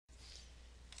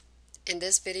In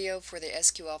this video for the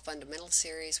SQL Fundamental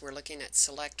series, we're looking at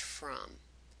select from.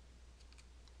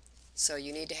 So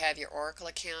you need to have your Oracle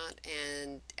account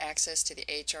and access to the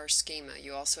HR schema.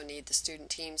 You also need the student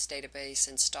teams database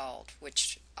installed,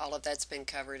 which all of that's been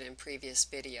covered in previous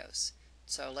videos.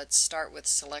 So let's start with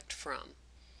select from.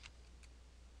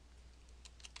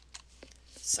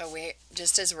 So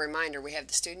just as a reminder, we have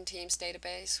the student teams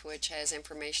database, which has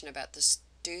information about the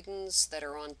students that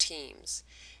are on teams,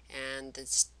 and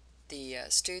the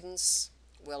students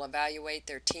will evaluate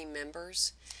their team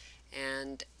members,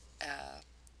 and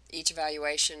each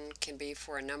evaluation can be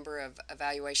for a number of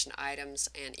evaluation items,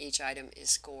 and each item is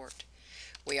scored.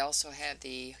 We also have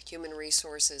the human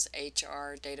resources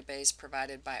HR database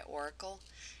provided by Oracle,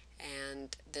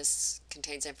 and this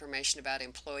contains information about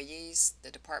employees,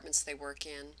 the departments they work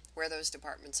in, where those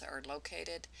departments are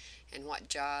located, and what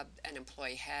job an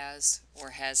employee has or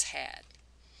has had.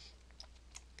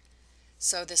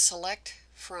 So the select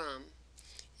from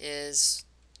is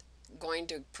going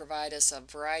to provide us a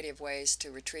variety of ways to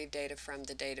retrieve data from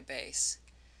the database.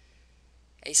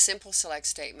 A simple select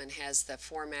statement has the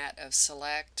format of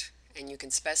select, and you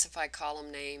can specify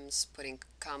column names, putting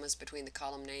commas between the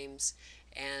column names,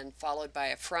 and followed by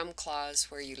a from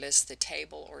clause where you list the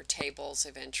table or tables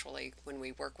eventually when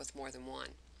we work with more than one.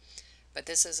 But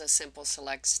this is a simple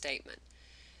select statement.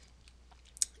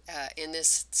 In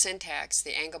this syntax,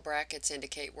 the angle brackets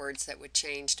indicate words that would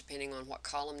change depending on what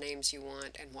column names you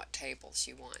want and what tables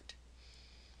you want.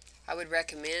 I would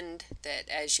recommend that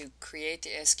as you create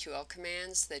the SQL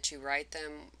commands that you write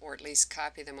them or at least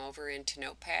copy them over into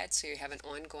Notepad so you have an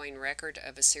ongoing record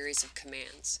of a series of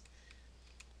commands.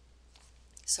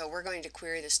 So we're going to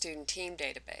query the student team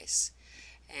database,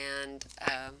 and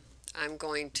I'm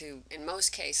going to, in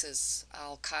most cases,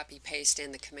 I'll copy paste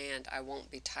in the command. I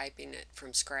won't be typing it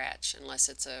from scratch unless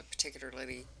it's a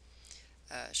particularly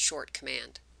short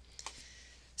command.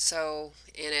 So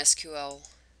in SQL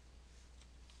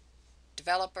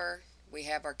Developer, we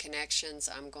have our connections.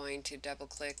 I'm going to double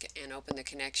click and open the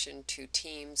connection to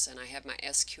Teams, and I have my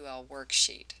SQL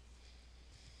worksheet.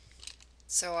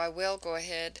 So I will go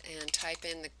ahead and type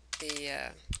in the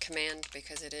command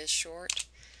because it is short,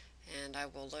 and I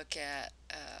will look at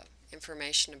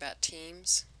information about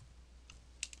Teams.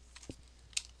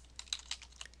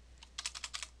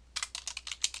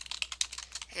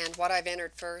 And what I've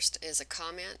entered first is a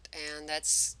comment, and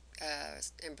that's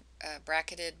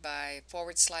bracketed by /*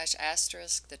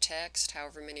 the text,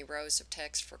 however many rows of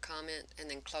text for comment, and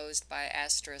then closed by */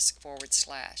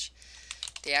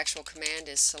 The actual command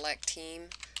is select team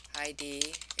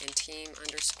ID and team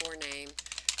 _ name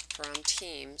from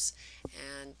Teams,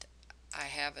 and I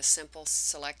have a simple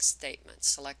select statement,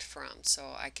 select from,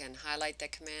 so I can highlight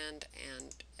that command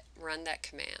and run that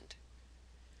command,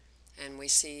 and we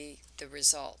see the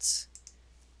results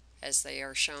as they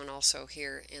are shown also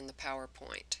here in the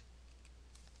PowerPoint.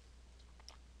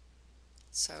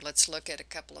 So let's look at a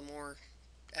couple of more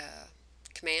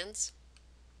commands.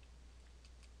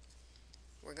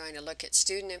 We're going to look at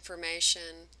student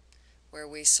information, where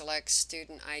we select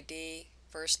student ID,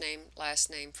 first name,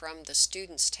 last name from the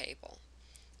students table.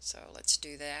 So let's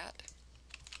do that.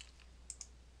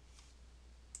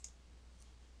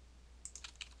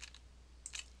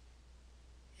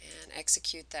 And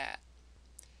execute that.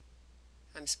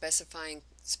 I'm specifying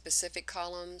specific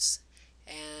columns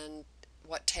and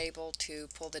what table to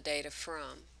pull the data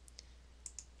from.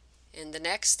 In the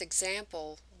next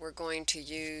example, we're going to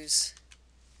use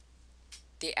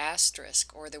the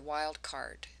asterisk or the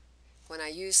wildcard. When I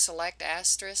use select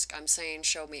asterisk, I'm saying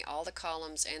show me all the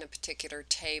columns in a particular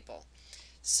table.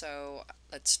 So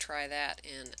let's try that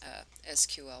in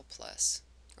SQL Plus,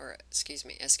 or excuse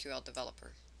me, SQL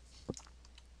Developer.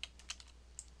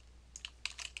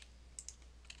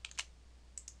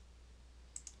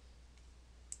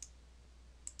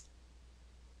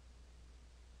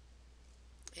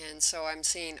 And so I'm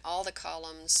seeing all the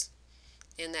columns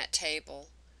in that table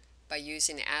by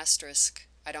using the asterisk.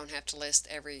 I don't have to list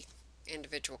every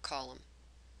individual column.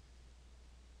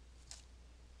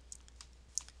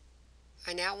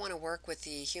 I now want to work with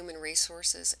the human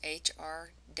resources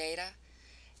HR data,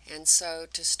 and so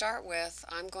to start with,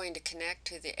 I'm going to connect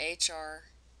to the HR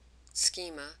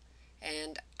schema,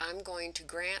 and I'm going to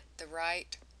grant the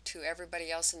right to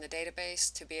everybody else in the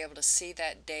database to be able to see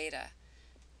that data,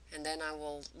 and then I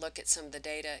will look at some of the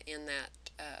data in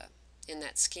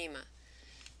that schema.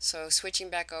 So switching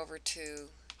back over to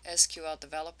SQL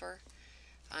Developer,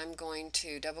 I'm going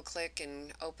to double click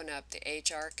and open up the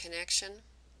HR connection,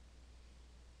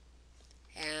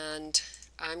 and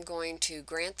I'm going to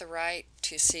grant the right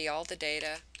to see all the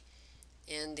data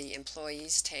in the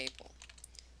employees table.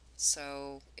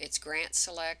 So it's grant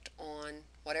select on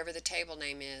whatever the table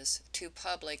name is to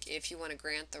public if you want to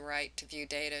grant the right to view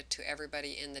data to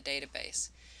everybody in the database.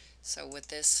 So with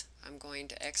this, I'm going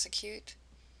to execute.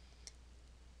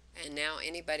 And now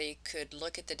anybody could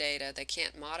look at the data. They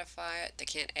can't modify it, they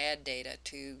can't add data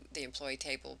to the employee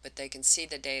table, but they can see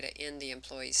the data in the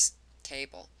employees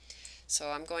table. So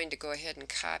I'm going to go ahead and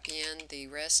copy in the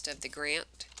rest of the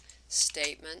grant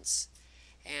statements,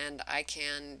 and I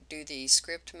can do the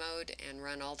script mode and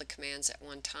run all the commands at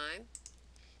one time.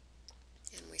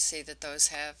 And we see that those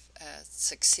have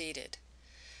succeeded.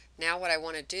 Now what I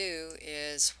want to do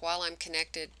is, while I'm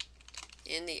connected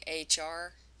in the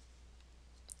HR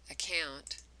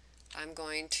account, I'm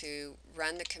going to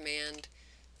run the command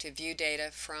to view data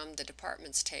from the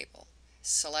departments table.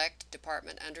 Select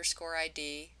department underscore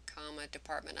ID, comma,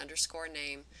 department underscore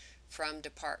name from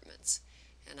departments.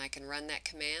 And I can run that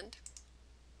command.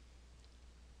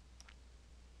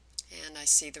 And I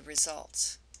see the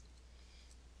results.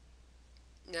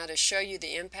 Now to show you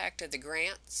the impact of the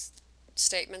grants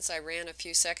statements I ran a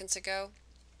few seconds ago,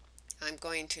 I'm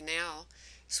going to now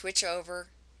switch over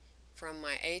from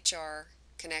my HR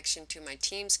connection to my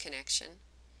Teams connection.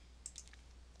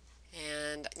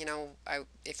 And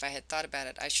if I had thought about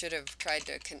it, I should have tried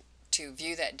to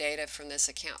view that data from this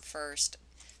account first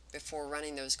before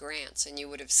running those grants, and you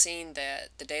would have seen that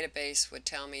the database would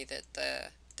tell me that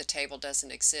the table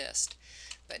doesn't exist.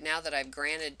 But now that I've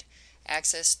granted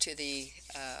access to the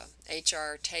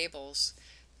HR tables,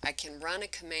 I can run a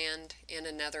command in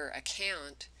another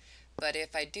account, but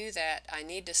if I do that, I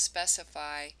need to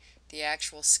specify the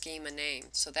actual schema name.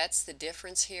 So that's the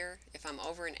difference here. If I'm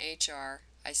over in HR,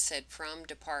 I said from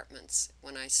departments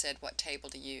when I said what table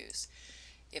to use.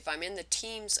 If I'm in the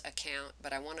Teams account,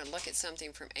 but I want to look at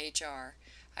something from HR,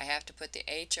 I have to put the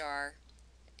HR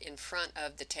in front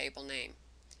of the table name.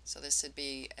 So this would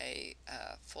be a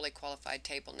fully qualified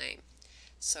table name.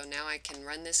 So now I can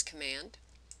run this command.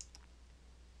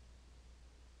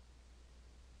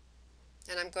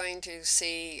 And I'm going to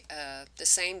see the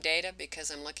same data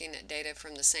because I'm looking at data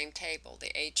from the same table,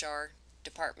 the HR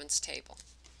departments table.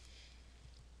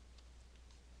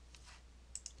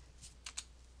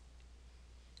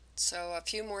 So a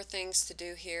few more things to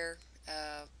do here.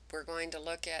 We're going to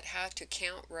look at how to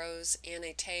count rows in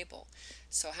a table.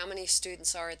 So how many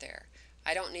students are there?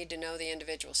 I don't need to know the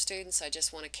individual students, I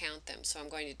just want to count them. So I'm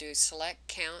going to do select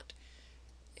count,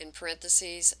 in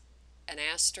parentheses, an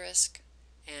asterisk,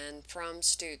 and from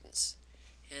students.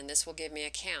 And this will give me a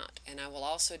count. And I will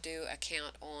also do a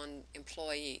count on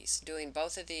employees, doing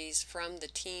both of these from the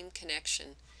team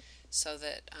connection so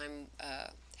that I'm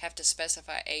have to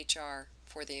specify HR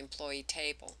for the employee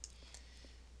table.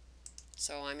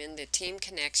 So I'm in the team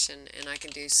connection and I can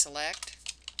do select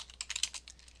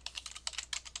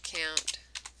count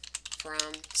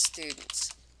from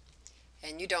students.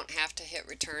 And you don't have to hit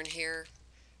return here.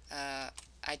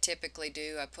 I typically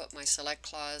do. I put my select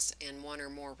clause in one or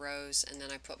more rows, and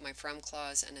then I put my from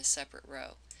clause in a separate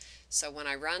row. So when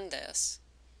I run this,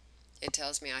 it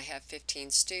tells me I have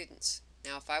 15 students.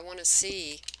 Now if I want to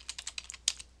see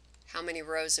how many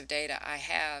rows of data I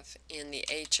have in the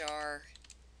HR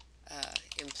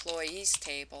employees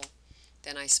table,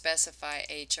 then I specify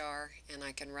HR and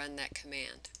I can run that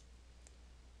command.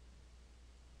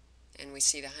 And we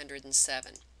see the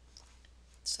 107.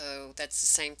 So that's the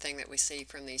same thing that we see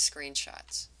from these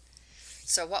screenshots.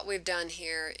 So what we've done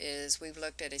here is we've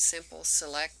looked at a simple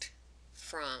select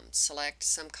from, select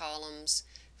some columns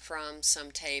from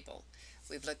some table.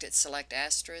 We've looked at select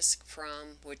asterisk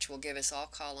from, which will give us all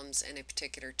columns in a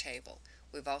particular table.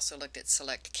 We've also looked at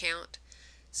select count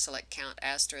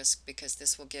asterisk, because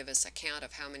this will give us a count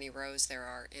of how many rows there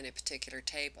are in a particular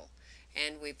table.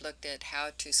 And we've looked at how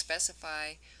to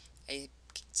specify a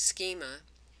schema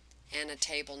and a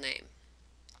table name.